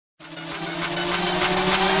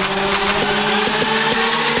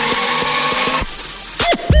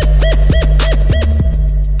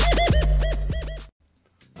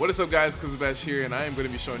up guys, Kuzbash here, and I am going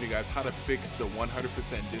to be showing you guys how to fix the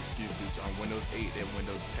 100% disk usage on Windows 8 and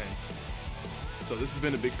Windows 10. So this has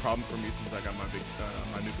been a big problem for me since I got my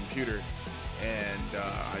new computer, and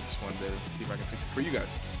I just wanted to see if I can fix it for you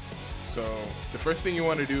guys. So the first thing you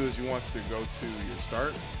want to do is you want to go to your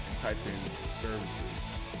start and type in services.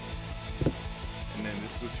 And then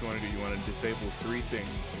this is what you want to do. You want to disable three things.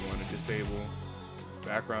 You want to disable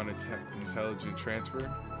background intelligent transfer,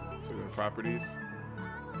 so the properties,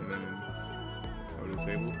 and then go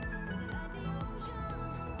disable,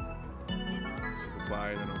 apply,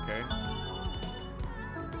 and then OK.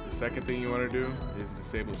 The second thing you want to do is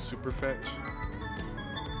disable superfetch. So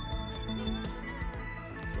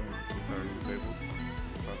it's already disabled.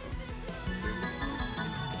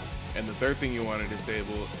 And the third thing you want to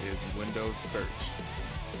disable is Windows search.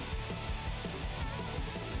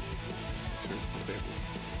 Make sure it's disabled.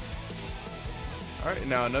 Alright,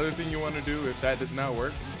 now another thing you want to do if that does not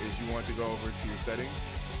work is you want to go over to your settings.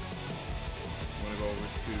 You want to go over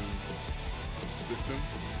to System,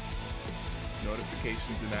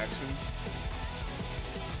 Notifications and Actions,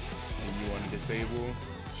 and you want to disable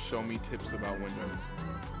Show Me Tips About Windows.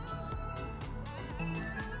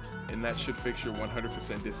 And that should fix your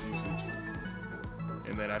 100% disk usage.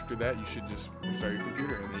 And then after that, you should just restart your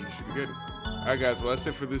computer and then you should be good. Alright guys, well that's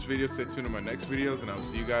it for this video. Stay tuned to my next videos and I will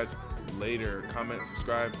see you guys later. Comment,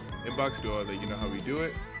 subscribe, inbox, do all that, you know how we do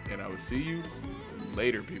it. And I will see you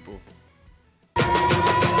later, people.